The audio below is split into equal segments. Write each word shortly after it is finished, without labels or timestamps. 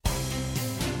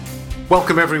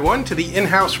Welcome, everyone, to the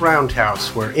In-House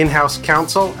Roundhouse, where in-house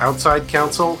counsel, outside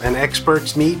counsel, and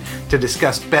experts meet to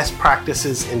discuss best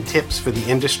practices and tips for the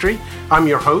industry. I'm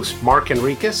your host, Mark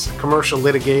Enriquez, a commercial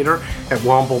litigator at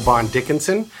Womble Bond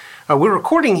Dickinson. We're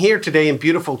recording here today in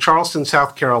beautiful Charleston,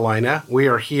 South Carolina. We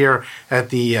are here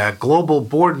at the global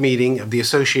board meeting of the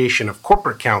Association of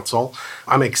Corporate Counsel.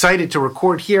 I'm excited to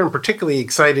record here and particularly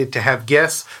excited to have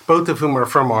guests, both of whom are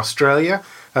from Australia.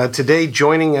 Today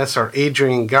joining us are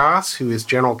Adrian Goss, who is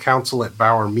General Counsel at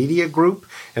Bauer Media Group,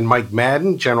 and Mike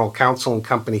Madden, General Counsel and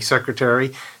Company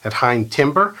Secretary at Hein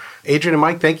Timber. Adrian and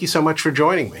Mike, thank you so much for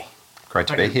joining me. Great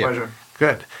to be here. Pleasure.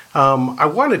 Good. I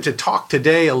wanted to talk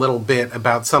today a little bit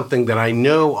about something that I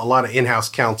know a lot of in-house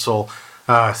counsel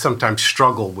sometimes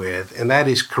struggle with, and that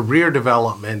is career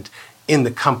development in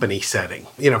the company setting.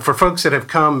 You know, for folks that have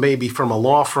come maybe from a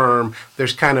law firm,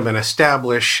 there's kind of an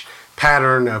established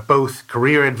pattern of both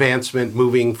career advancement,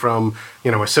 moving from,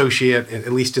 associate,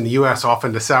 at least in the U.S.,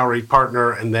 often to salaried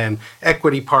partner and then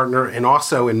equity partner. And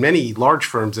also in many large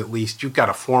firms, at least, you've got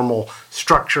a formal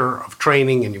structure of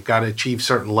training and you've got to achieve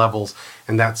certain levels,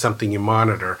 and that's something you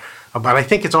monitor. But I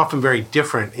think it's often very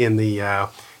different in the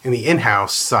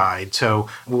in-house side. So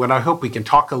what I hope we can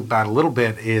talk about a little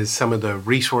bit is some of the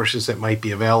resources that might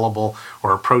be available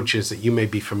or approaches that you may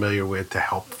be familiar with to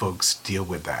help folks deal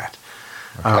with that.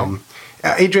 Okay.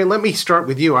 Adrian, let me start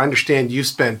with you. I understand you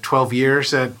spent 12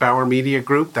 years at Bauer Media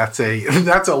Group. That's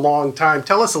a long time.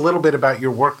 Tell us a little bit about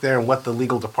your work there and what the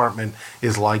legal department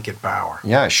is like at Bauer.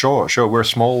 Yeah, sure. We're a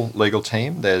small legal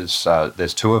team. There's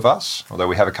two of us, although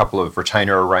we have a couple of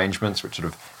retainer arrangements which sort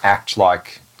of act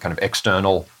like kind of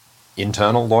external,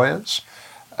 internal lawyers.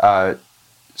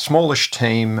 Smallish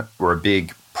team. We're a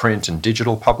big print and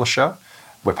digital publisher.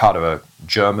 We're part of a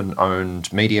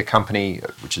German-owned media company,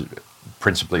 which is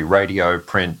principally radio,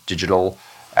 print, digital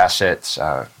assets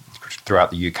throughout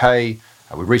the UK.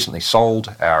 We recently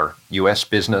sold our US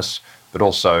business, but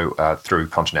also through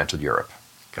continental Europe.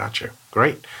 Gotcha.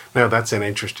 Great. No, that's an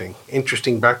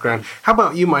interesting background. How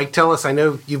about you, Mike? Tell us, I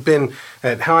know you've been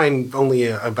at Hein only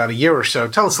about a year or so.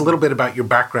 Tell us a little bit about your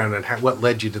background and what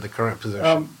led you to the current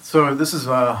position. So this is,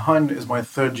 Hein is my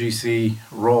third GC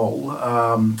role,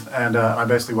 and I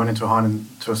basically went into Hein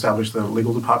to establish the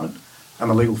legal department and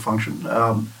the legal function.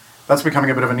 That's becoming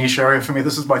a bit of a niche area for me.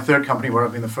 This is my third company where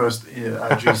I've been the first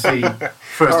GC,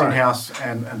 first right. In-house,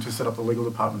 and to set up the legal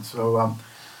department. So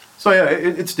yeah,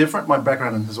 it's different. My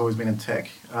background has always been in tech.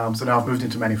 So now I've moved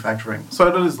into manufacturing. So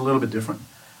it is a little bit different.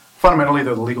 Fundamentally,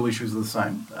 the legal issues are the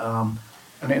same.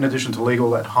 And in addition to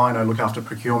legal at Hein, I look after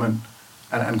procurement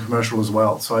and commercial as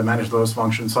well. So I manage those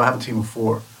functions. So I have a team of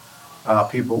 4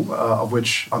 people, of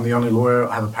which I'm the only lawyer.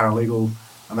 I have a paralegal,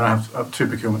 and then I have 2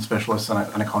 procurement specialists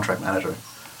and a contract manager.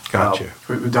 Gotcha.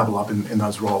 We double up in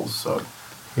those roles. So.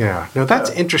 Yeah, no, that's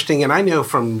interesting. And I know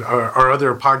from our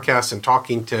other podcasts and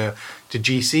talking to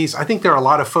GCs, I think there are a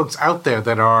lot of folks out there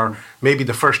that are maybe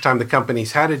the first time the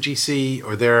company's had a GC,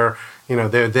 or they're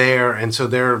there, and so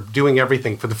they're doing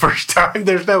everything for the first time.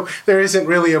 There isn't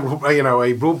really a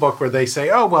rule book where they say,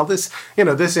 oh, well, this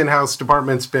in-house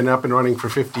department's been up and running for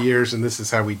 50 years, and this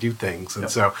is how we do things. And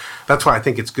so that's why I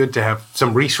think it's good to have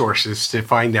some resources to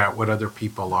find out what other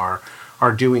people are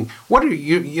doing. What are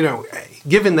you,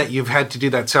 given that you've had to do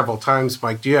that several times,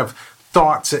 Mike, do you have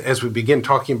thoughts as we begin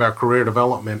talking about career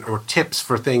development or tips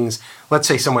for things? Let's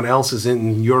say someone else is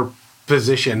in your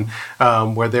position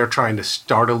where they're trying to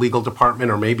start a legal department,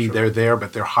 or maybe they're there,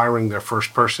 but they're hiring their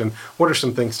first person. What are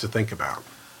some things to think about?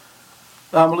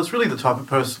 Well, it's really the type of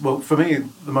person. Well, for me,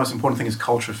 the most important thing is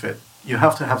culture fit. You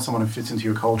have to have someone who fits into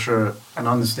your culture and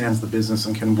understands the business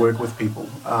and can work with people.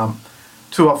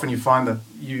 Too often you find that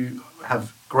you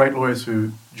have great lawyers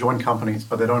who join companies,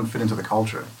 but they don't fit into the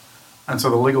culture. And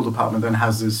so the legal department then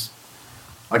has this,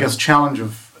 challenge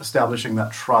of establishing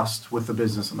that trust with the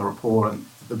business and the rapport, and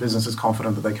the business is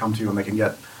confident that they come to you and they can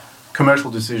get commercial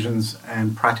decisions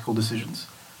and practical decisions,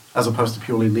 as opposed to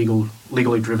purely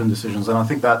legally driven decisions. And I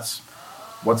think that's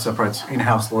what separates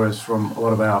in-house lawyers from a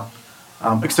lot of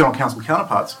our external counsel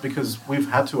counterparts, because we've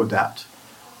had to adapt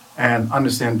and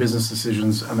understand business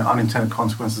decisions and the unintended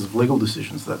consequences of legal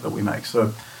decisions that we make.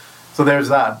 So there's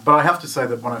that. But I have to say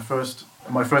that when my first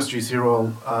GC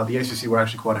role, the ACC were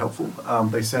actually quite helpful.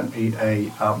 They sent me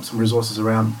some resources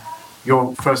around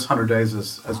your first 100 days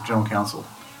as general counsel.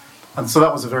 And so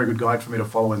that was a very good guide for me to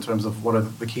follow in terms of what are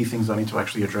the key things I need to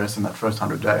actually address in that first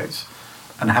 100 days,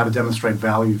 and how to demonstrate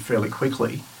value fairly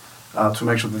quickly to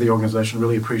make sure that the organization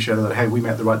really appreciated that, hey, we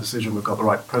made the right decision, we've got the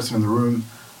right person in the room,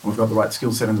 and we've got the right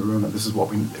skill set in the room, and this is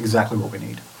exactly what we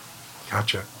need.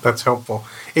 Gotcha. That's helpful.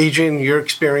 Adrian, your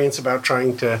experience about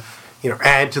trying to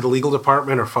add to the legal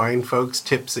department or find folks,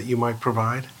 tips that you might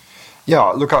provide? Yeah,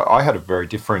 look, I had a very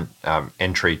different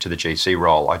entry to the GC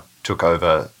role. I took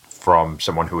over from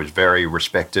someone who was very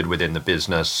respected within the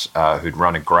business, who'd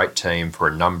run a great team for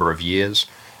a number of years.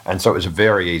 And so it was a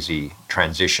very easy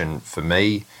transition for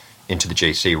me into the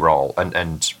GC role.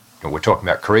 And we're talking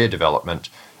about career development.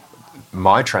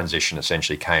 My transition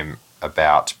essentially came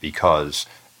about because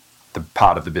the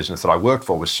part of the business that I worked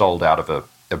for was sold out of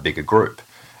a bigger group.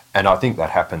 And I think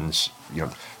that happens,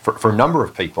 for a number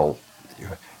of people.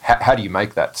 How do you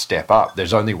make that step up?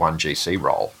 There's only one GC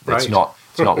role. It's not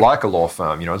like a law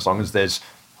firm. As long as there's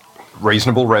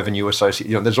reasonable revenue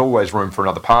associated, there's always room for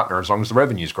another partner as long as the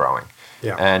revenue's growing.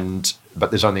 Yeah. But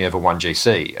there's only ever one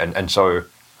GC, and so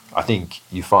I think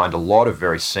you find a lot of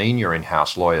very senior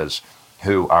in-house lawyers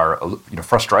who are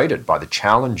frustrated by the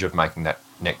challenge of making that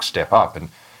next step up. And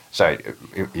so,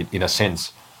 in a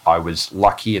sense, I was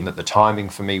lucky in that the timing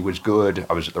for me was good.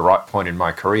 I was at the right point in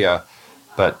my career,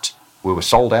 but we were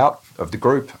sold out of the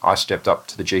group. I stepped up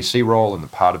to the GC role in the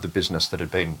part of the business that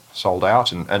had been sold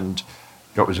out, and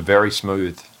it was a very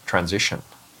smooth transition.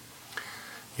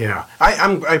 Yeah,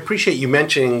 I appreciate you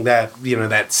mentioning that,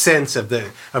 that sense of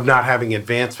not having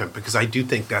advancement, because I do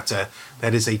think that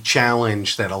is a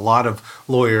challenge that a lot of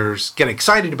lawyers get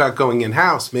excited about going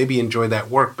in-house, maybe enjoy that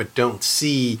work, but don't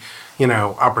see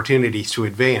opportunities to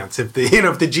advance. If the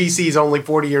GC is only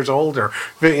 40 years old or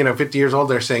 50 years old,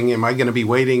 they're saying, am I going to be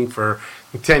waiting for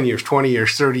 10 years, 20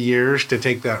 years, 30 years to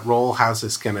take that role? How's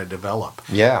this going to develop?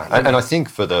 Yeah, and I think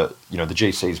for the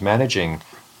GCs managing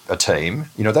a team,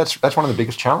 that's one of the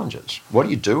biggest challenges. What do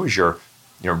you do as your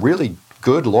really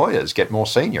good lawyers get more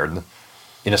senior? And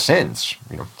in a sense,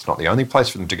 it's not the only place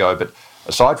for them to go, but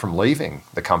aside from leaving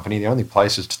the company, the only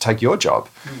place is to take your job.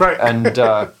 Right. And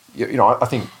I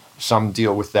think some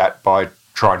deal with that by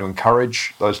trying to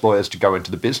encourage those lawyers to go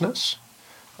into the business,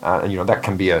 and that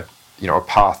can be a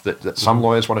path that some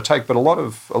lawyers want to take. But a lot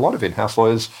of in-house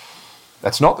lawyers,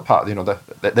 that's not the path.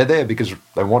 They're there because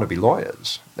they want to be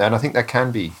lawyers, and I think that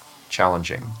can be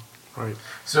challenging. Right.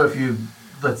 So if you,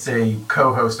 let's say,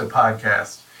 co-host a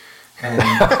podcast, and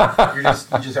you just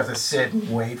have to sit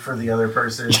and wait for the other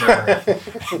person to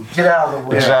get out of the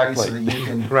way, Exactly. so that you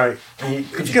can. Right.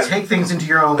 Could you take things into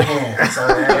your own hands?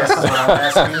 I guess is what I'm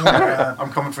asking.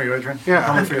 I'm coming for you, Adrian. Yeah.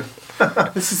 I'm coming for you.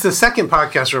 This is the second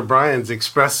podcast where Brian's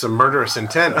expressed some murderous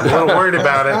intent. I'm a little worried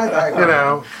about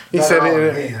it. He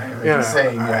said, just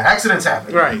saying, accidents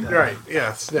happen. Right.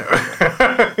 Yes. No.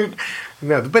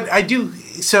 No. But I do.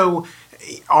 So,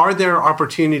 are there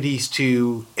opportunities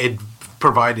to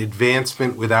provide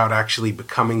advancement without actually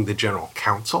becoming the general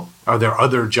counsel? Are there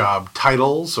other job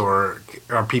titles, or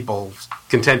are people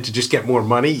content to just get more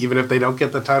money even if they don't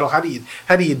get the title? How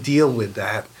do you deal with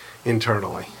that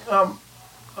internally?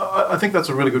 I think that's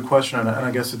a really good question, and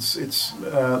I guess it's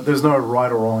there's no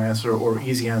right or wrong answer or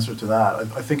easy answer to that.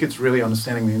 I think it's really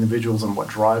understanding the individuals and what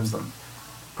drives them.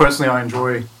 Personally, I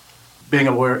enjoy being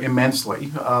a lawyer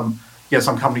immensely. Yes,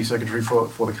 I'm company secretary for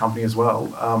the company as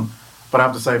well. But I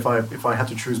have to say, if I had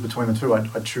to choose between the two,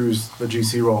 I'd choose the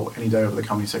GC role any day over the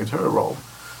company secretarial role,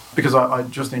 because I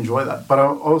just enjoy that. But I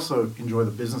also enjoy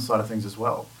the business side of things as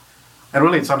well. And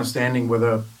really, it's understanding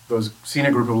whether those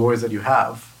senior group of lawyers that you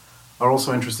have are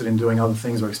also interested in doing other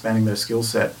things or expanding their skill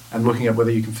set, and looking at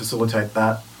whether you can facilitate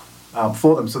that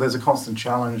for them. So there's a constant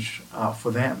challenge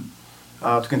for them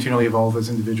to continually evolve as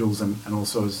individuals and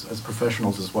also as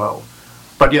professionals as well.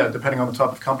 But yeah, depending on the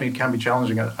type of company, it can be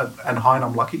challenging. And Hein,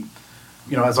 I'm lucky.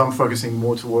 As I'm focusing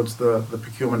more towards the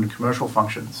procurement and commercial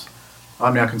functions,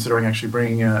 I'm now considering actually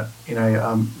bringing a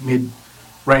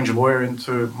mid-range lawyer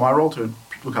into my role to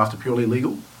look after purely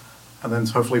legal. And then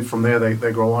hopefully from there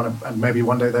they grow on, and maybe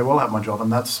one day they will have my job.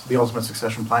 And that's the ultimate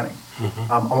succession planning.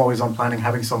 Mm-hmm. I'm always on planning,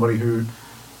 having somebody who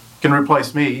can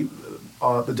replace me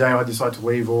the day I decide to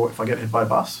leave, or if I get hit by a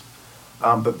bus.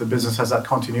 That the business has that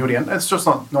continuity. And it's just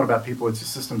not about people, it's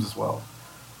systems as well.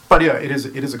 But yeah, it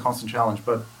is a constant challenge.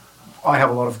 But I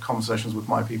have a lot of conversations with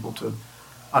my people to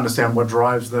understand what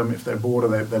drives them, if they're bored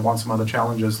or they want some other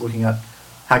challenges, looking at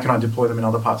how can I deploy them in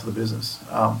other parts of the business,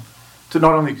 to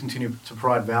not only continue to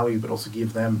provide value, but also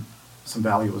give them some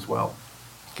value as well.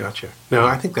 Gotcha. No,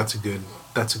 I think that's a good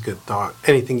thought.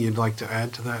 Anything you'd like to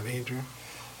add to that, Adrian?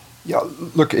 Yeah,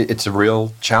 look, it's a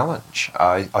real challenge.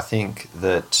 I think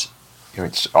that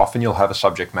it's often you'll have a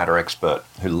subject matter expert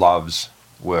who loves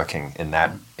working in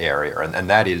that area, and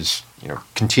that is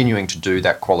continuing to do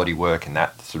that quality work in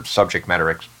that sort of subject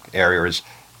matter area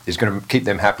is going to keep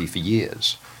them happy for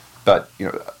years. But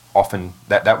often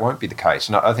that won't be the case.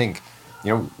 And I think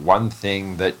one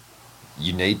thing that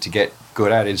you need to get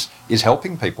good at is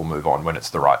helping people move on when it's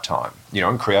the right time,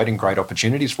 and creating great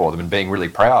opportunities for them and being really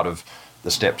proud of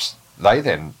the steps they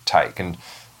then take. And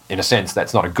in a sense,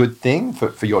 that's not a good thing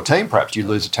for your team. Perhaps you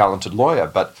lose a talented lawyer,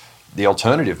 but the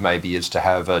alternative maybe is to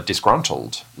have a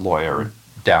disgruntled lawyer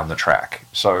down the track.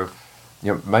 So,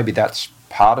 maybe that's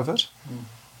part of it.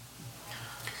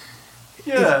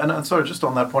 Yeah, and so just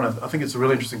on that point, I think it's a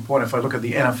really interesting point. If I look at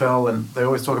the NFL, and they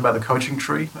always talk about the coaching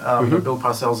tree, Bill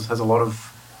Parcells has a lot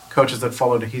of coaches that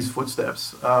followed his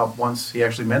footsteps once he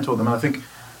actually mentored them. And I think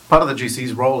part of the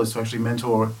GC's role is to actually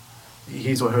mentor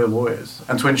his or her lawyers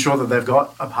and to ensure that they've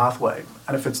got a pathway.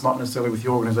 And if it's not necessarily with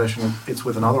your organization, it's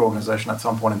with another organization at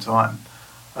some point in time.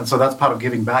 And so that's part of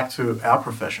giving back to our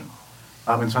profession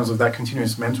in terms of that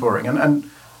continuous mentoring. And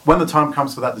when the time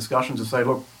comes for that discussion to say,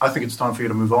 look, I think it's time for you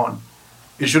to move on,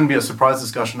 it shouldn't be a surprise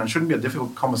discussion and shouldn't be a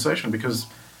difficult conversation, because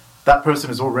that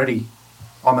person is already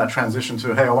on that transition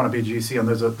to, hey, I want to be a GC and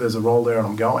there's a role there and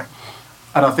I'm going.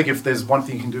 And I think if there's one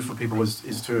thing you can do for people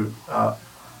is to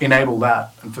enable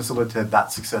that and facilitate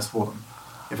that success for them.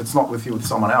 If it's not with you, with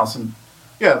someone else. And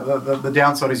yeah, the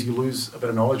downside is you lose a bit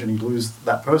of knowledge and you lose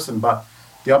that person, but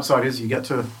the upside is you get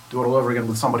to do it all over again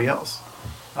with somebody else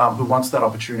who wants that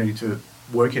opportunity to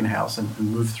work in-house and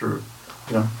move through,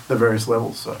 the various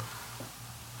levels. So.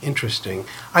 Interesting.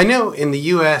 I know in the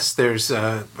U.S. there's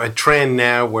a trend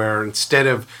now where instead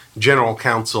of general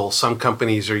counsel, some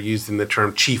companies are using the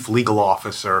term chief legal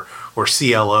officer or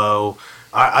CLO.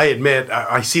 I admit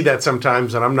I see that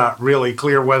sometimes, and I'm not really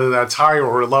clear whether that's higher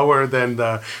or lower than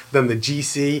the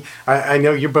GC. I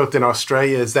know you're both in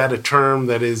Australia. Is that a term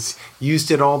that is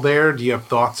used at all there? Do you have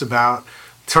thoughts about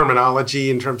terminology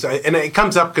in terms of, and it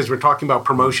comes up because we're talking about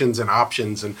promotions and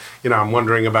options, and I'm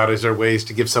wondering about, is there ways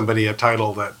to give somebody a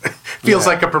title that feels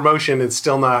like a promotion and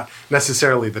still not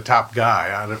necessarily the top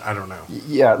guy? I don't know.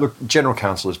 Yeah, look, general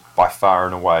counsel is by far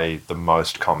and away the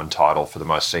most common title for the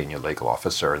most senior legal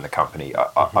officer in the company.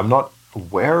 I'm not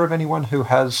aware of anyone who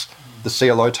has the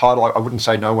CLO title. I wouldn't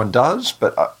say no one does,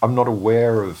 but I'm not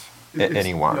aware of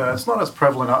anyone. Yeah, it's not as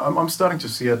prevalent. I'm starting to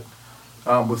see it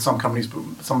with some companies,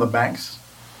 some of the banks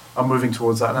are moving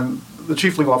towards that. And the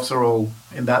chief legal officer role,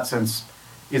 in that sense,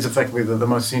 is effectively the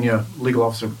most senior legal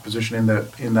officer position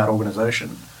in that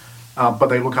organization. But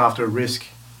they look after risk,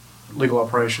 legal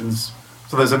operations.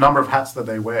 So there's a number of hats that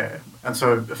they wear. And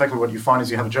so effectively what you find is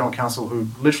you have a general counsel who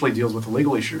literally deals with the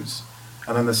legal issues,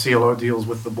 and then the CLO deals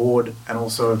with the board and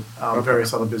also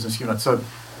various other business units. So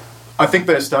I think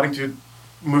they're starting to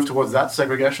move towards that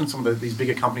segregation, some of these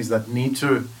bigger companies that need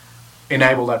to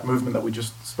enable that movement that we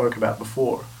just spoke about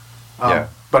before.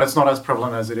 But it's not as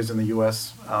prevalent as it is in the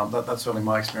US. That's certainly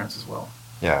my experience as well.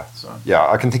 Yeah. So. Yeah,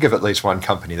 I can think of at least one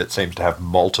company that seems to have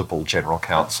multiple general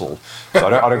counsel. So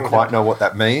I don't quite know what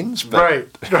that means, but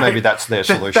right. Maybe that's their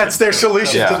solution. That's their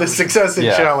solution to the succession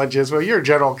challenges. Well, you're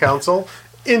general counsel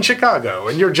in Chicago,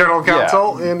 and you're general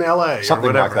counsel in LA, something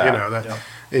or whatever. Like that.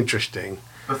 Interesting.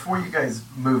 Before you guys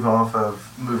move off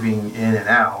of moving in and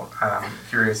out, I'm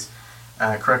curious.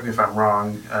 Correct me if I'm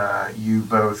wrong, you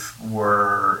both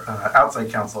were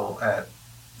outside counsel at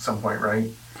some point, right?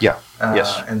 Yeah,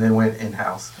 yes. And then went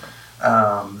in-house.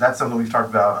 That's something we've talked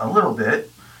about a little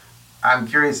bit. I'm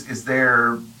curious, is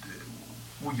there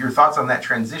your thoughts on that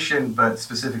transition, but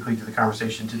specifically to the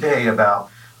conversation today about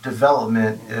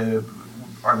development?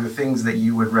 Are there things that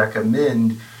you would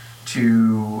recommend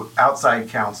to outside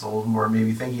counsel who are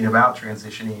maybe thinking about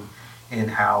transitioning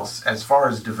in-house as far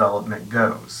as development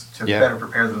goes to better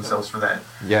prepare themselves for that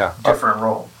different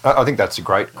role? I think that's a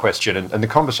great question. And the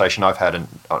conversation I've had on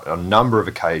a number of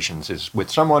occasions is with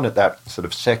someone at that sort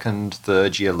of second,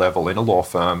 third year level in a law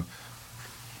firm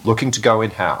looking to go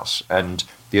in-house. And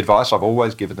the advice I've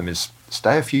always given them is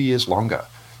stay a few years longer.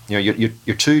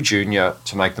 You're too junior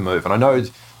to make the move. And I know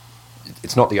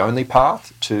it's not the only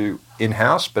path to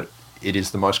in-house, but it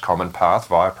is the most common path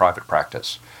via private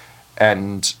practice.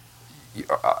 And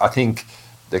I think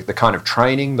the kind of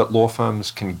training that law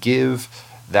firms can give,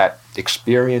 that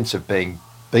experience of being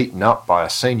beaten up by a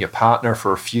senior partner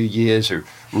for a few years who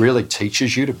really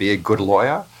teaches you to be a good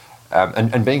lawyer,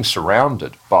 and being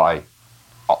surrounded by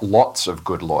lots of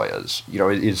good lawyers,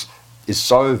 is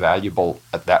so valuable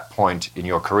at that point in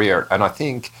your career. And I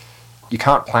think you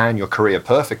can't plan your career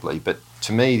perfectly, but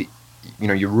to me,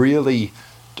 you really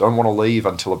don't want to leave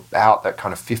until about that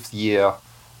kind of fifth year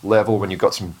level when you've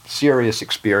got some serious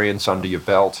experience under your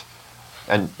belt.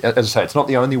 And as I say, it's not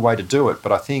the only way to do it,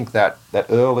 but I think that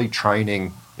early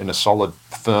training in a solid,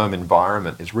 firm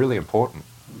environment is really important.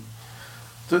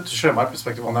 To share my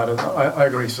perspective on that, I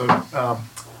agree. So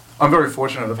I'm very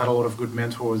fortunate. I've had a lot of good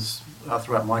mentors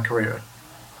throughout my career.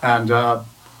 And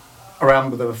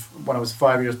around when I was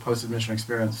 5 years post-admission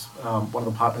experience, one of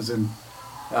the partners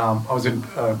I was in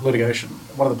litigation.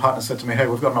 One of the partners said to me, "Hey,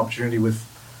 we've got an opportunity with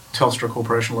Telstra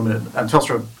Corporation Limited," and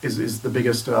Telstra is the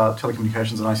biggest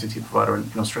telecommunications and ICT provider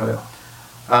in Australia.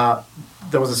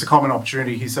 There was a secondment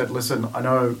opportunity. He said, "Listen, I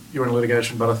know you're in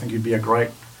litigation, but I think you'd be a great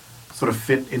sort of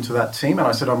fit into that team." And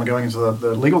I said, "I'm going into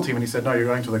the legal team," and he said, "No, you're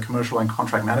going to the commercial and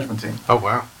contract management team." Oh,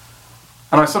 wow.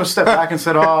 And I sort of stepped back and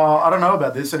said, "Oh, I don't know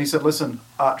about this." And he said, "Listen,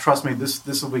 trust me,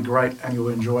 this will be great and you'll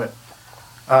enjoy it."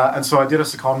 And so I did a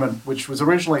secondment, which was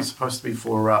originally supposed to be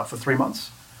for 3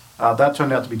 months. That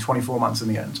turned out to be 24 months in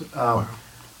the end. Wow.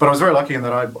 But I was very lucky in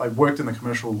that I worked in the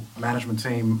commercial management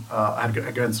team. I had,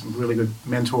 again, some really good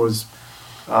mentors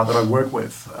that I worked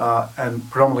with. And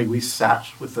predominantly we sat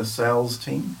with the sales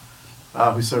team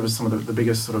who service some of the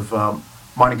biggest sort of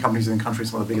mining companies in the country,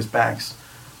 some of the biggest banks.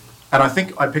 And I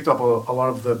think I picked up a lot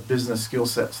of the business skill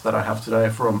sets that I have today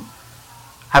from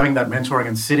having that mentoring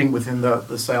and sitting within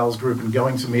the sales group and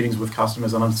going to meetings with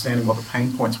customers and understanding what the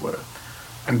pain points were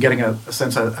and getting a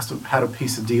sense as to how to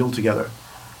piece a deal together.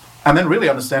 And then really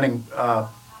understanding,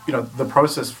 the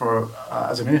process for,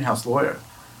 as an in-house lawyer,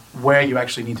 where you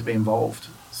actually need to be involved.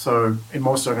 So in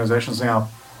most organizations now,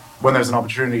 when there's an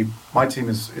opportunity, my team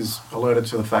is alerted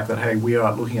to the fact that, hey, we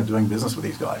are looking at doing business with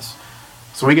these guys.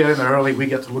 So we get in there early, we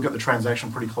get to look at the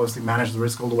transaction pretty closely, manage the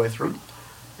risk all the way through.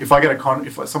 If I get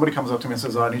if somebody comes up to me and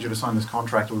says, "I need you to sign this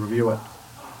contract or review it,"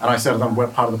 and I say to them,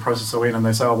 "What part of the process are we in?" And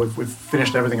they say, "Oh, we've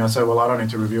finished everything." I say, "Well, I don't need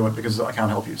to review it because I can't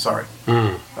help you, sorry."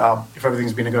 If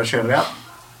everything's been negotiated out,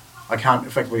 I can't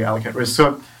effectively allocate risk.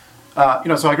 So,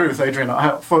 so I agree with Adrian. I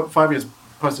have 5 years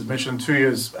post-admission, 2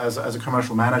 years as a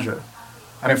commercial manager.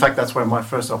 And in fact, that's when my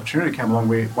first opportunity came along.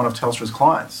 One of Telstra's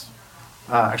clients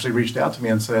actually reached out to me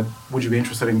and said, "Would you be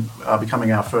interested in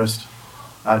becoming our first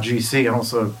GC and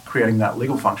also creating that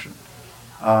legal function?"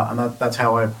 And that's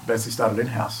how I basically started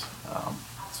in-house.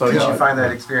 Did you find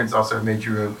that experience also made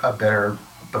you a better,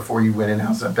 before you went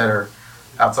in-house, a better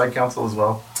outside counsel as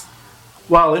well?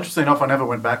 Well, interesting enough, I never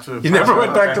went back to... You never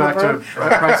went back to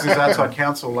practicing as outside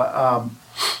counsel.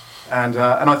 And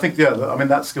I think,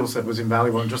 that skill set was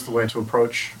invaluable, and just the way to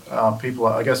approach people.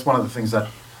 I guess one of the things that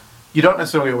you don't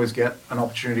necessarily always get an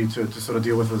opportunity to sort of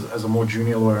deal with as a more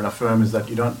junior lawyer in a firm is that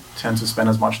you don't tend to spend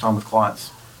as much time with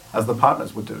clients as the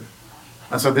partners would do.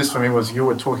 And so this for me was, you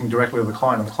were talking directly with the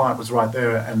client, and the client was right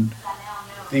there, and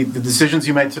the decisions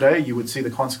you made today, you would see the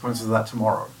consequences of that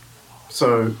tomorrow.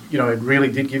 So, it really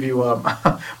did give you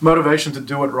motivation to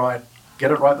do it right,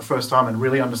 get it right the first time, and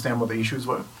really understand what the issues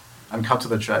were and cut to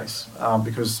the chase.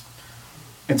 Because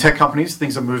in tech companies,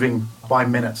 things are moving by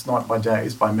minutes, not by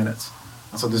days, by minutes.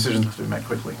 And so decisions have to be made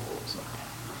quickly. So.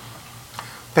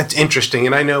 That's interesting.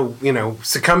 And I know,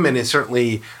 secondment is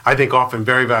certainly, I think, often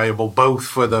very valuable, both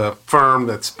for the firm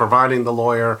that's providing the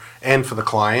lawyer and for the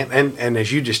client. And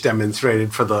as you just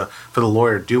demonstrated, for the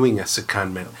lawyer doing a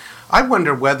secondment. I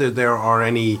wonder whether there are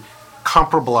any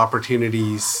comparable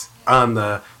opportunities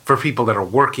for people that are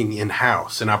working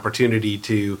in-house, an opportunity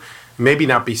to maybe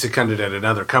not be seconded at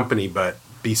another company, but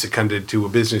be seconded to a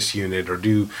business unit or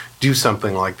do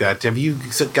something like that. Have you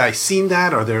guys seen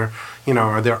that? Are there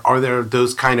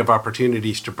those kind of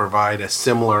opportunities to provide a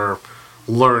similar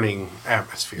learning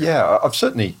atmosphere? Yeah, I've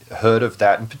certainly heard of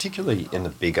that, and particularly in the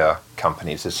bigger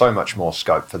companies, there's so much more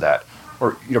scope for that.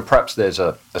 Or perhaps there's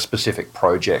a specific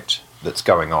project that's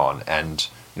going on, and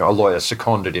a lawyer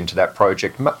seconded into that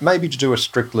project, maybe to do a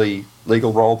strictly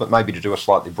legal role, but maybe to do a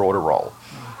slightly broader role.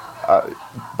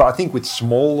 But I think with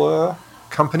smaller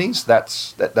companies,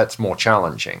 that's more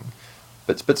challenging.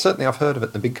 But certainly I've heard of it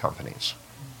in the big companies.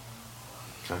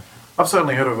 Okay. I've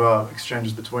certainly heard of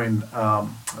exchanges between,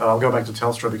 I'll go back to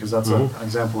Telstra because that's an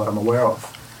example that I'm aware of.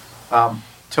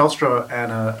 Telstra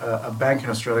and a bank in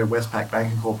Australia, Westpac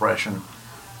Banking Corporation,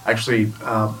 actually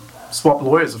swapped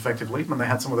lawyers effectively when they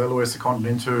had some of their lawyers seconded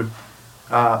into,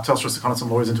 Telstra seconded some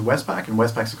lawyers into Westpac, and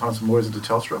Westpac seconded some lawyers into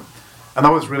Telstra. And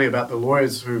that was really about the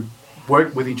lawyers who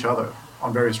worked with each other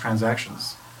on various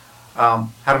transactions, had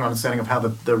an understanding of how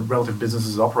the relative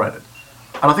businesses operated.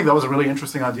 And I think that was a really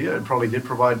interesting idea. It probably did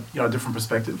provide a different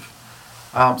perspective.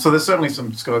 So there's certainly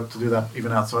some scope to do that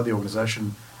even outside the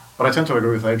organisation. But I tend to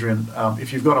agree with Adrian.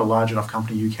 If you've got a large enough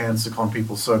company, you can second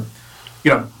people. So,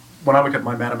 when I look at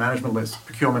my matter management list,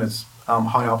 procurement is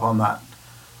high up on that.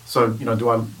 So, do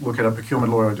I look at a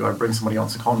procurement lawyer or do I bring somebody on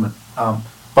secondment?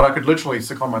 But I could literally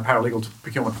second my paralegal to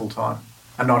procurement full time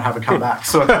and not have it come back.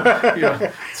 So,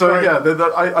 I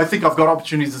think I've got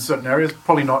opportunities in certain areas,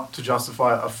 probably not to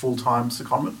justify a full-time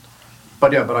secondment.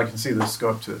 But I can see the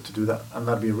scope to do that. And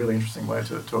that'd be a really interesting way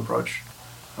to approach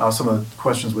some of the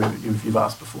questions you've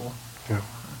asked before. Yeah.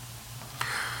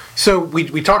 So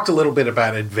we talked a little bit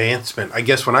about advancement. I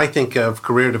guess when I think of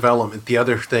career development, the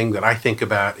other thing that I think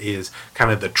about is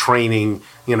kind of the training,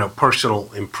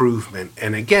 personal improvement.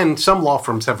 And again, some law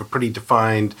firms have a pretty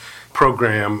defined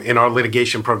program. In our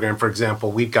litigation program, for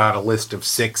example, we've got a list of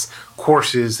 6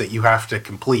 courses that you have to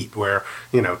complete where,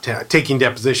 taking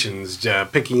depositions,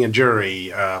 picking a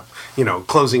jury,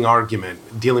 closing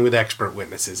argument, dealing with expert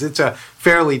witnesses. It's a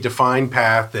fairly defined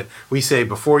path that we say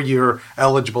before you're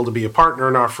eligible to be a partner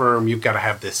in our firm, you've got to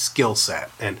have this skill set.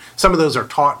 And some of those are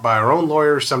taught by our own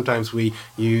lawyers. Sometimes we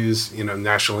use,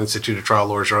 National Institute of Trial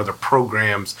Lawyers or other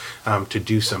programs to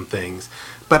do some things.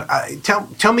 But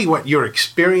tell me what your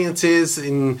experience is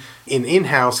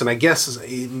in-house, and I guess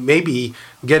maybe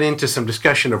get into some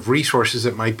discussion of resources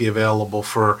that might be available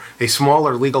for a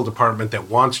smaller legal department that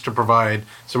wants to provide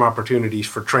some opportunities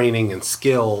for training and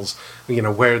skills,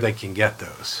 where they can get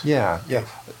those. Yeah.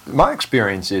 My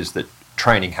experience is that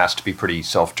training has to be pretty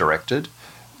self-directed.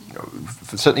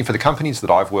 Certainly for the companies that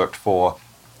I've worked for,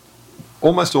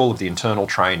 almost all of the internal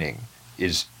training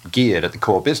is geared at the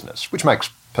core business, which makes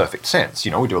perfect sense.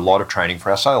 We do a lot of training for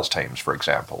our sales teams, for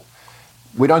example.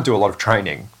 We don't do a lot of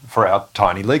training for our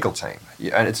tiny legal team,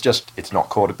 and it's not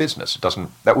core to business.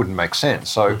 That wouldn't make sense.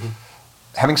 So,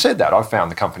 having said that, I've found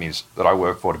the companies that I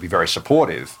work for to be very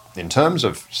supportive in terms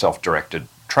of self-directed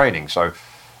training. So,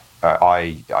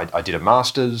 I did a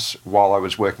master's while I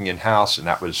was working in house, and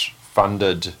that was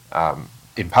funded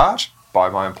in part by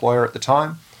my employer at the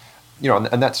time.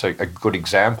 And that's a good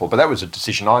example. But that was a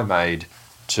decision I made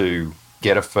to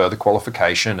get a further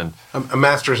qualification. And a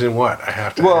master's in what? I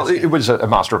have to Well, ask you. it was a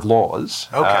Master of Laws.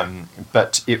 Okay.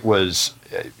 But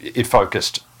it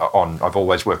focused on, I've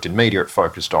always worked in media, it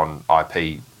focused on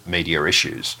IP media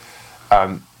issues.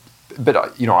 But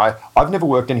I've never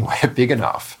worked anywhere big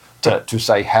enough to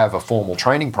say have a formal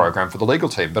training program for the legal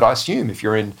team. But I assume if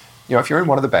you're in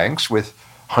one of the banks with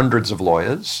hundreds of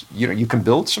lawyers, you can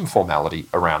build some formality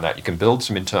around that. You can build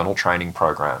some internal training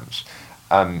programs.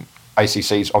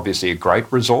 ACC is obviously a great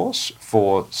resource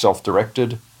for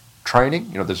self-directed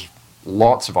training. There's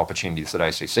lots of opportunities that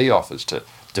ACC offers to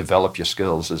develop your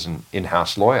skills as an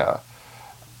in-house lawyer.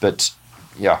 But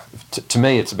to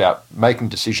me, it's about making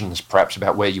decisions perhaps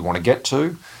about where you want to get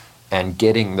to and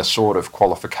getting the sort of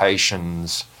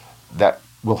qualifications that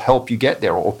will help you get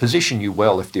there or position you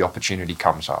well if the opportunity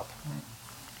comes up.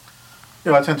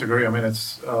 Yeah, I tend to agree. I mean,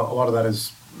 it's a lot of that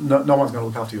is no one's going to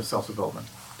look after your self-development,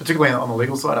 particularly on the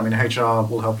legal side. I mean, HR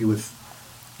will help you with,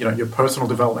 your personal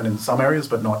development in some areas,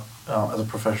 but not as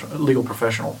a legal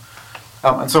professional.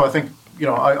 And so I think,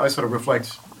 I sort of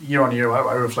reflect year on year.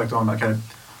 I reflect on, okay,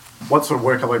 what sort of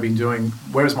work have I been doing?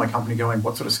 Where is my company going?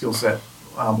 What sort of skill set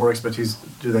or expertise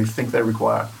do they think they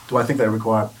require? Do I think they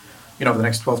require, over the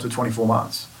next 12 to 24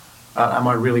 months? Am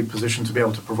I really positioned to be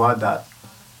able to provide that?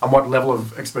 And what level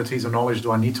of expertise or knowledge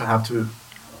do I need to have to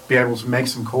be able to make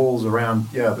some calls around,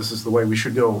 this is the way we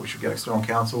should go, we should get external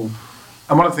counsel.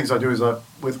 And one of the things I do is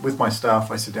with my staff,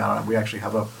 I sit down and we actually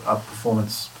have a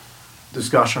performance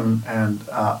discussion and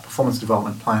performance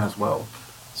development plan as well.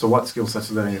 So what skill sets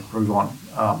do they need to improve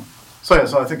on? So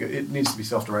I think it needs to be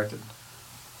self-directed.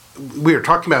 We were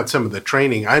talking about some of the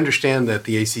training. I understand that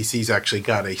the ACC's actually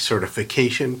got a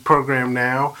certification program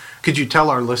now. Could you tell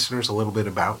our listeners a little bit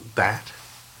about that?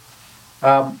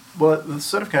 Well, the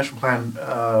certification plan,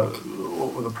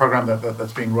 or the program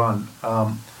that's being run,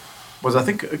 was, I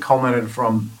think, culminated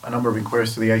from a number of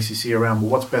inquiries to the ACC around,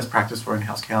 what's best practice for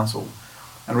in-house counsel?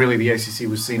 And really, the ACC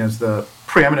was seen as the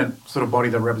preeminent sort of body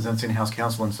that represents in-house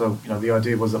counsel. And so, the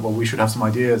idea was that, we should have some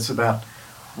ideas about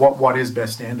what is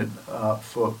best standard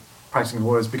for practicing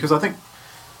lawyers. Because I think,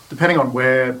 depending on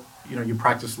where, you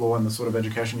practice law and the sort of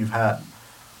education you've had,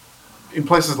 in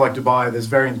places like Dubai, there's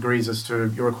varying degrees as to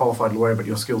you're a qualified lawyer, but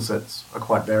your skill sets are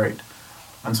quite varied.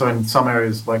 And so in some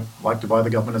areas like Dubai, the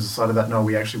government has decided that, no,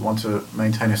 we actually want to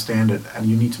maintain a standard, and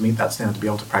you need to meet that standard to be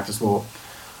able to practice law.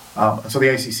 So the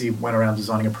ACC went around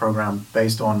designing a program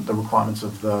based on the requirements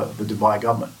of the Dubai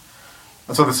government.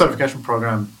 And so the certification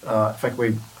program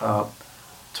effectively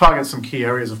targets some key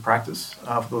areas of practice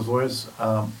for those lawyers,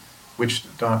 which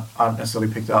aren't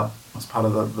necessarily picked up as part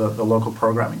of the local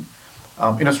programming.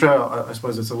 In Australia, I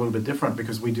suppose it's a little bit different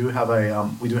because we do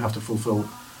have to fulfil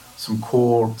some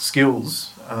core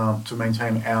skills to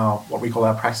maintain what we call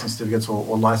our practicing certificates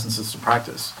or licenses to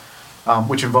practice,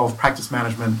 which involve practice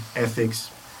management,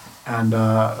 ethics, and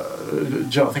I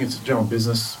think it's general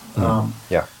business.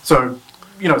 So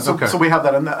so we have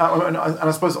that, and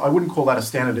I suppose I wouldn't call that a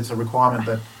standard. It's a requirement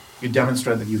that you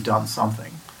demonstrate that you've done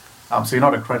something. So you're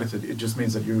not accredited. It just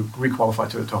means that you're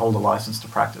requalified to hold a license to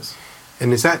practice.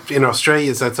 And is that in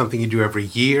Australia? Is that something you do every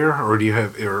year, or do you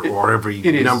have, or every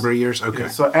number of years? Okay.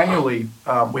 So annually,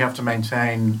 we have to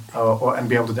maintain and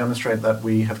be able to demonstrate that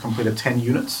we have completed 10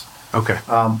 units. Okay.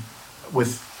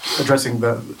 With addressing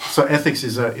so ethics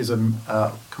is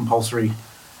a compulsory,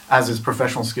 as is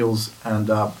professional skills and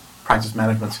practice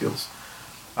management skills.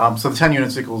 So the 10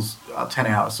 units equals 10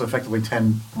 hours. So effectively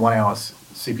 10 1-hour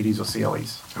CPDs or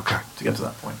CLEs. Okay. To get to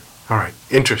that point. All right.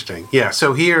 Interesting. Yeah.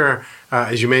 So here,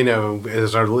 as you may know,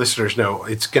 as our listeners know,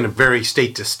 it's going to vary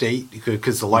state to state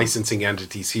because the licensing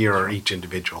entities here are each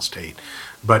individual state.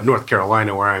 But North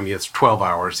Carolina, where I'm, it's 12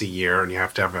 hours a year, and you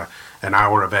have to have an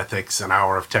hour of ethics, an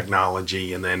hour of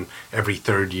technology, and then every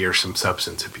third year some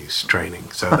substance abuse training.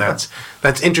 So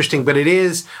that's interesting. But it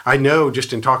is, I know,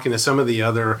 just in talking to some of the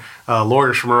other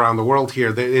lawyers from around the world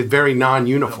here, it's very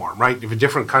non-uniform, right?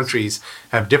 Different countries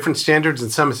have different standards,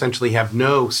 and some essentially have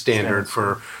no standard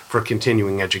for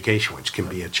continuing education, which can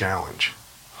be a challenge.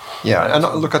 Yeah, and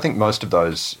look, I think most of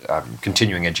those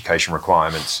continuing education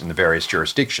requirements in the various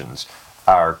jurisdictions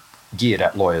are geared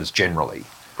at lawyers generally.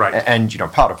 Right. And,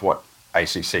 part of what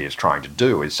ACC is trying to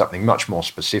do is something much more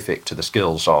specific to the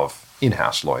skills of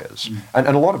in-house lawyers. And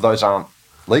a lot of those aren't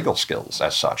legal skills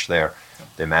as such. They're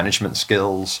management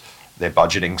skills, their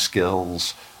budgeting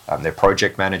skills, their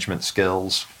project management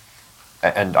skills.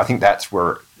 And I think that's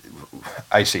where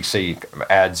ACC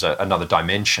adds another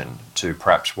dimension to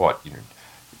perhaps what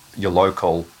your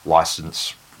local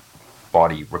license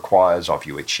body requires of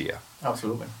you each year.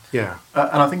 Absolutely. Yeah.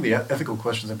 And I think the ethical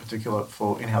questions in particular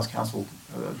for in-house counsel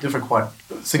differ quite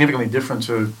significantly different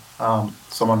to an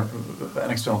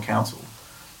external counsel.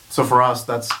 So for us,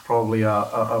 that's probably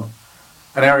an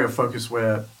area of focus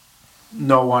where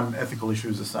no one ethical issue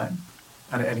is the same.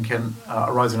 And it can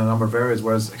arise in a number of areas,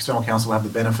 whereas external counsel have the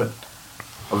benefit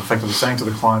of effectively saying to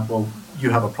the client, well,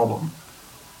 you have a problem.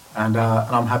 And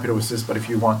I'm happy to assist, but if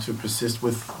you want to persist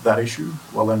with that issue,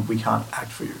 well, then we can't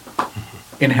act for you.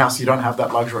 In-house, you don't have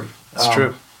that luxury. It's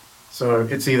true. So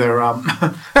it's either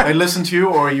they listen to you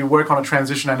or you work on a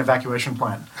transition and evacuation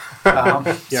plan.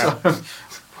 Yeah.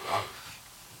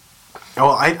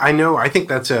 Well, I think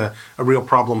that's a real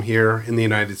problem here in the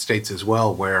United States as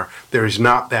well, where there is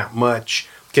not that much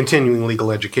continuing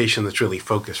legal education that's really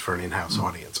focused for an in-house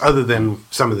audience, other than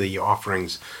some of the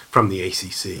offerings from the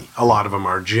ACC. A lot of them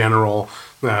are general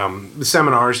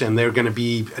seminars, and they're going to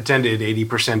be attended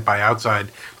 80% by outside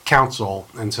counsel,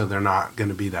 and so they're not going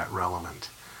to be that relevant.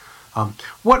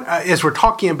 As we're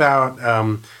talking about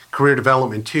career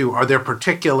development too, are there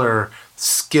particular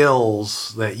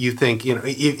skills that you think,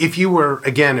 if you were,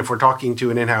 again, if we're talking to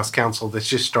an in-house counsel that's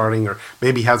just starting or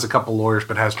maybe has a couple lawyers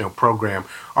but has no program,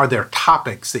 are there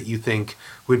topics that you think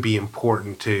would be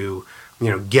important to,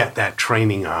 get that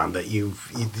training on, that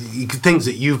things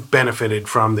that you've benefited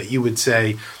from that you would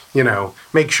say,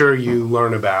 make sure you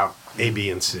learn about A, B,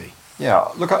 and C? Yeah,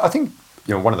 look, I think,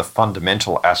 one of the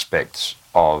fundamental aspects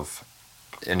of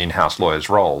an in-house lawyer's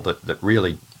role that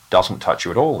really doesn't touch you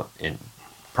at all in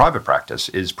private practice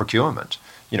is procurement.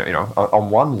 On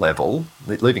one level,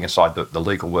 leaving aside the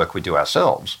legal work we do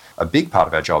ourselves, a big part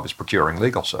of our job is procuring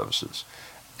legal services.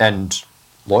 And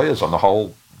lawyers on the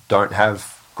whole don't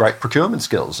have great procurement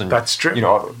skills. And that's true.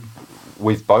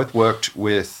 We've both worked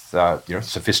with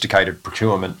sophisticated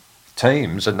procurement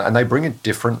teams, and they bring a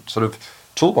different sort of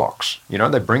toolbox.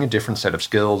 They bring a different set of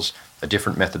skills, a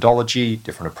different methodology,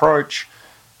 different approach,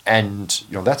 and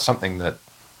that's something that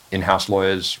in-house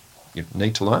lawyers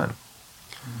need to learn.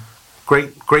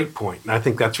 Great point. And I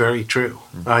think that's very true.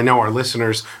 I know our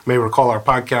listeners may recall our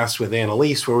podcast with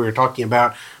Annalise where we were talking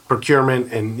about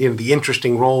procurement and the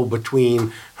interesting role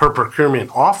between her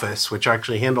procurement office, which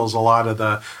actually handles a lot of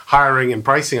the hiring and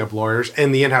pricing of lawyers,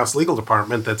 and the in-house legal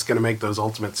department that's going to make those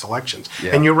ultimate selections.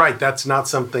 Yeah. And you're right, that's not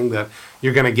something that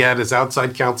you're going to get as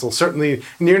outside counsel. Certainly,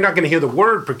 and you're not going to hear the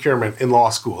word procurement in law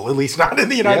school, at least not in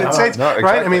the United States, exactly.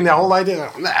 Right? I mean, the whole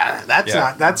idea,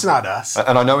 that's not us.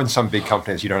 And I know in some big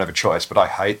companies you don't have a choice, but I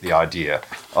hate the idea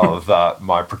of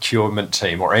my procurement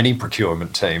team or any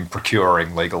procurement team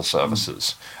procuring legal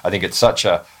services. I think it's such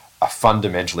a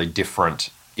fundamentally different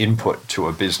input to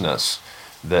a business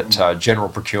that general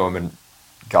procurement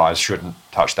guys shouldn't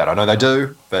touch that. I know they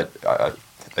do, but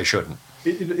they shouldn't.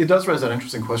 It does raise that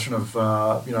interesting question of,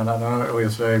 and I know earlier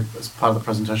today, as part of the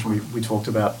presentation, we talked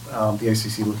about the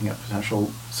ACC looking at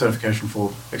potential certification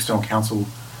for external counsel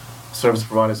service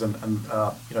providers and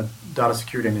data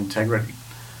security and integrity.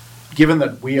 Given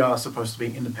that we are supposed to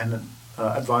be independent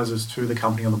advisors to the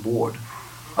company on the board,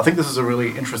 I think this is a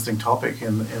really interesting topic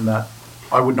in that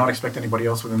I would not expect anybody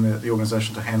else within the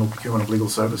organization to handle procurement of legal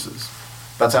services.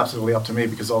 That's absolutely up to me,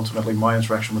 because ultimately my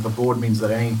interaction with the board means that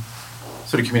any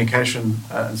sort of communication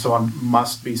and so on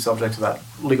must be subject to that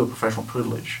legal professional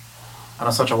privilege. And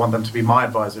as such, I want them to be my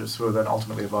advisors, who are then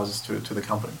ultimately advisors to the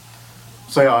company.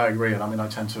 So yeah, I agree, and I mean, I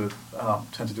tend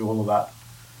to do all of that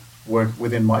work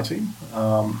within my team,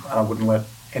 and I wouldn't let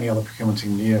any other procurement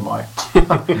team near my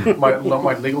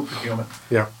my legal procurement.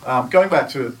 Yeah. Going back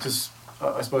to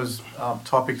I suppose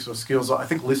topics or skills, I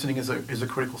think listening is a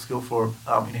critical skill for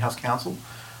in-house counsel,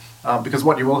 because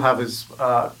what you will have is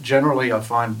generally, I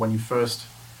find when you first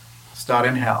start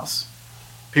in-house,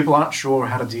 people aren't sure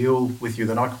how to deal with you.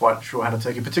 They're not quite sure how to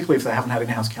take it, particularly if they haven't had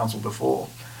in-house counsel before.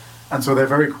 And so they're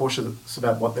very cautious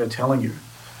about what they're telling you.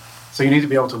 So you need to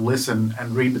be able to listen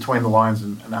and read between the lines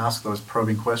and ask those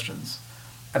probing questions.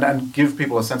 And give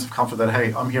people a sense of comfort that,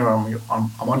 hey, I'm here,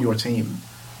 I'm on your team.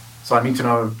 So I need to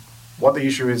know what the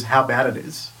issue is, how bad it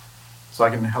is, so I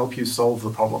can help you solve the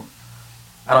problem.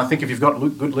 And I think if you've got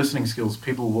good listening skills,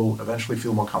 people will eventually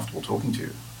feel more comfortable talking to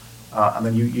you. And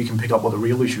then you can pick up what the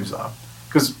real issues are.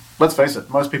 Because let's face it,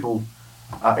 most people,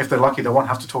 if they're lucky, they won't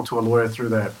have to talk to a lawyer through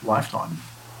their lifetime.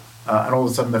 And all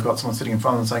of a sudden they've got someone sitting in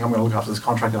front of them saying, I'm going to look after this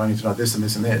contract and I need to know this and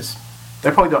this and this.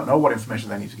 They probably don't know what information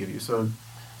they need to give you. So,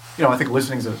 I think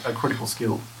listening is a critical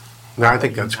skill. No, I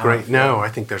think that's great. No, I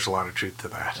think there's a lot of truth to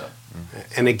that. Yeah.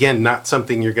 And again, not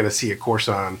something you're going to see a course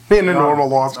on in a normal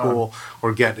law school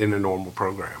or get in a normal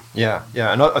program. Yeah,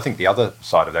 and I think the other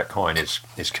side of that coin is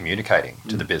communicating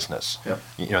to the business.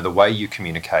 Yeah. The way you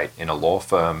communicate in a law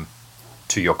firm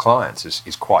to your clients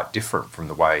is quite different from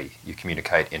the way you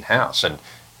communicate in-house, and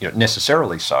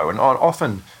necessarily so. And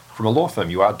often from a law firm,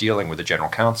 you are dealing with a general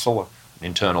counsel, an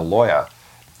internal lawyer,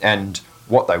 and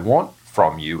what they want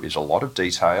from you is a lot of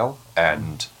detail,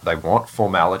 and they want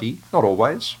formality. Not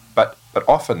always, but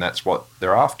often that's what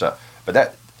they're after.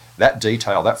 But that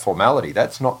detail, that formality,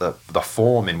 that's not the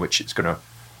form in which it's going to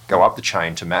go up the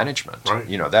chain to management.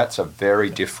 Right. That's a very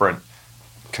different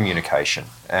communication.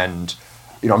 And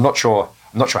I'm not sure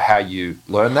how you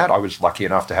learn that. I was lucky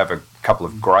enough to have a couple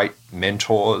of great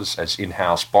mentors as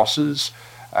in-house bosses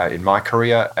in my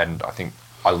career, and I think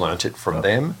I learnt it from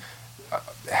them.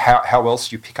 How else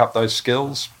do you pick up those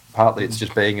skills? Partly it's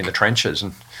just being in the trenches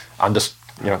and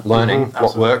learning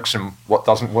what works and what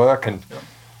doesn't work. And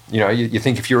you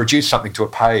think if you reduce something to a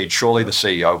page, surely the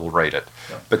CEO will read it.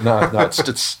 Yeah. But no,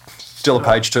 it's still a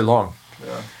page too long.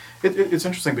 Yeah. It's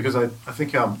interesting because I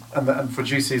think and for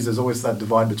GCs there's always that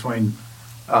divide between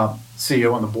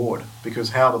CEO and the board,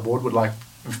 because how the board would like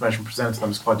information presented to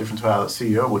them is quite different to how the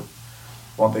CEO would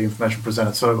want the information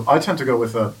presented. So I tend to go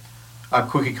with a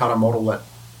cookie cutter model that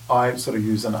I sort of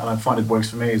use, and I find it works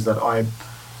for me, is that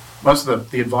most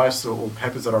of the advice or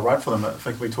papers that I write for them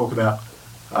effectively talk about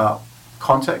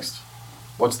context.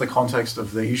 What's the context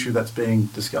of the issue that's being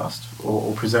discussed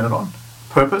or presented on?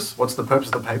 Purpose. What's the purpose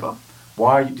of the paper?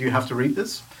 Why do you have to read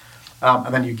this?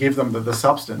 And then you give them the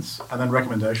substance, and then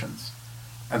recommendations.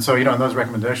 And so, in those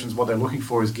recommendations, what they're looking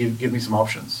for is give me some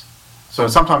options. So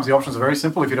sometimes the options are very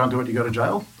simple. If you don't do it, you go to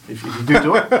jail. If you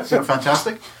do it,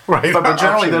 fantastic. Right. But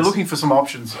generally, they're looking for some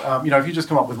options. If you just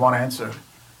come up with one answer,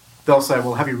 they'll say,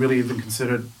 well, have you really even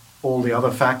considered all the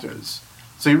other factors?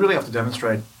 So you really have to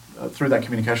demonstrate through that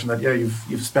communication that,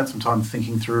 you've spent some time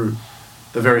thinking through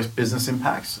the various business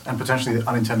impacts and potentially the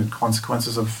unintended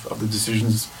consequences of the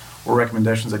decisions or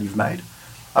recommendations that you've made.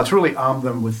 To really arm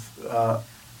them with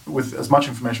as much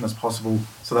information as possible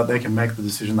so that they can make the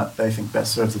decision that they think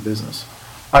best serves the business.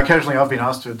 Occasionally I've been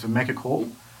asked to make a call.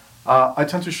 I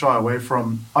tend to shy away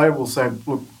from, I will say,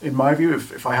 look, in my view,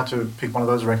 if I had to pick one of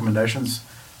those recommendations,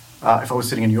 if I was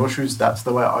sitting in your shoes, that's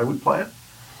the way I would play it.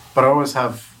 But I always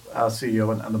have our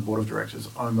CEO and the board of directors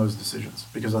own those decisions,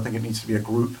 because I think it needs to be a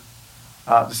group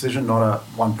decision, not a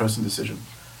one-person decision.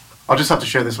 I'll just have to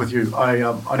share this with you. I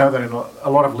know that in a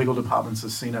lot of legal departments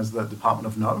is seen as the department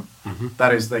of no. Mm-hmm.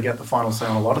 That is, they get the final say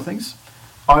on a lot of things.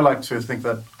 I like to think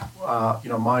that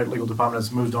my legal department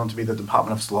has moved on to be the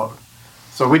department of slow.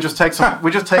 So we just take time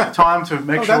to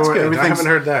make sure everything's. I haven't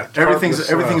heard that.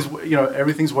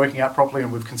 Everything's working out properly,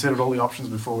 and we've considered all the options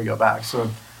before we go back. So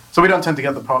we don't tend to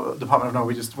get the department of no.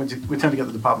 We tend to get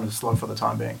the department of slow for the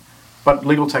time being. But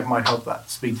legal tech might help that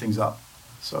speed things up.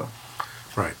 So.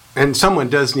 Right. And someone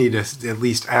does need to at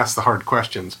least ask the hard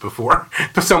questions before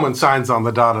someone signs on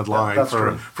the dotted line for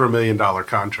a $1 million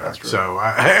contract. So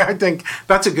I think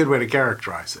that's a good way to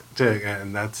characterize it.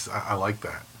 And I like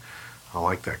that. I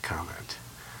like that comment.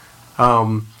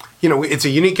 It's a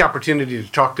unique opportunity to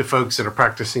talk to folks that are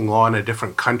practicing law in a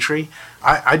different country.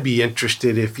 I'd be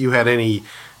interested if you had any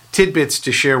tidbits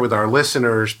to share with our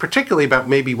listeners, particularly about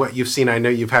maybe what you've seen. I know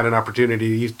you've had an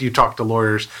opportunity, you talk to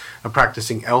lawyers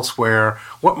practicing elsewhere.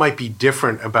 What might be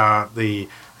different about the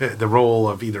the role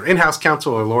of either in-house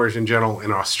counsel or lawyers in general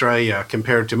in Australia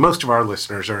compared to most of our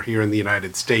listeners are here in the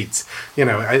United States.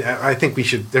 I think we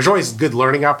should. There's always good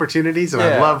learning opportunities, and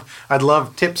I'd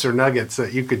love tips or nuggets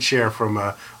that you could share from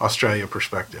a Australia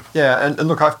perspective. Yeah, and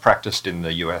look, I've practiced in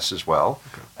the US as well,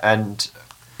 and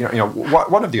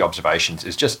one of the observations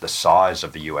is just the size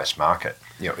of the US market.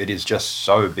 It is just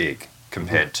so big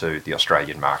compared to the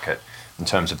Australian market in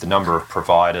terms of the number of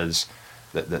providers,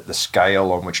 the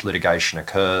scale on which litigation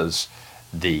occurs,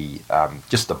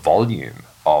 just the volume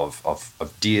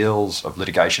of deals, of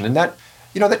litigation, and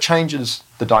that changes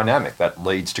the dynamic. That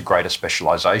leads to greater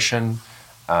specialisation.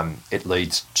 It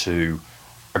leads to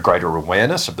a greater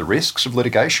awareness of the risks of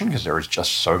litigation because there is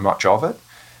just so much of it.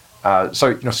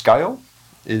 Scale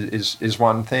is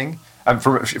one thing.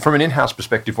 From an in-house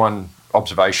perspective, one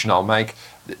observation I'll make: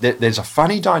 there's a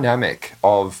funny dynamic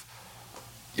of,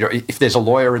 if there's a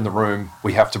lawyer in the room,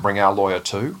 we have to bring our lawyer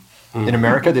too. Mm-hmm. In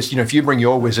America, if you bring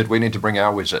your wizard, we need to bring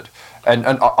our wizard. And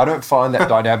I don't find that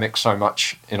dynamic so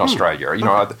much in Australia.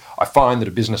 I find that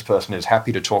a business person is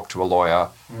happy to talk to a lawyer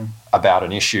about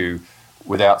an issue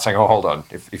without saying, oh, hold on,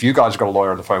 if you guys got a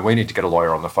lawyer on the phone, we need to get a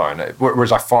lawyer on the phone.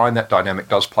 Whereas I find that dynamic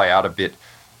does play out a bit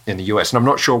in the US. And I'm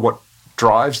not sure what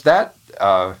drives that,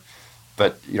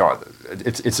 but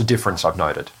it's a difference I've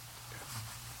noted.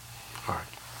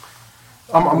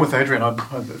 I'm with Adrian. I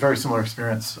had a very similar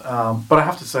experience. But I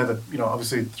have to say that,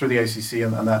 obviously through the ACC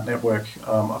and that network,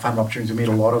 I've had an opportunity to meet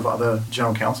a lot of other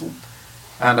general counsel.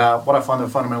 And what I find that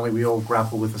fundamentally we all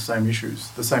grapple with the same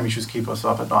issues. The same issues keep us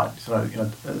up at night.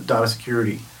 Data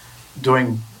security,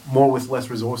 doing more with less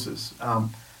resources.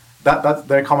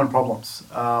 They're common problems,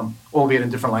 albeit in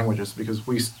different languages, because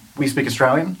we speak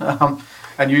Australian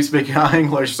and you speak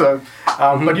English. So,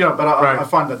 I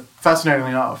find that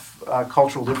fascinatingly enough,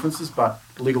 cultural differences, but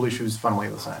legal issues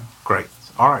fundamentally the same. Great.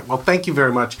 All right. Well, thank you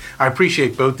very much. I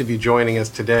appreciate both of you joining us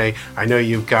today. I know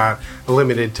you've got a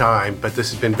limited time, but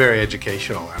this has been very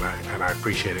educational, and I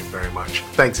appreciate it very much.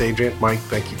 Thanks, Adrian. Mike,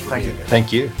 thank you for being here.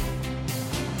 Thank you.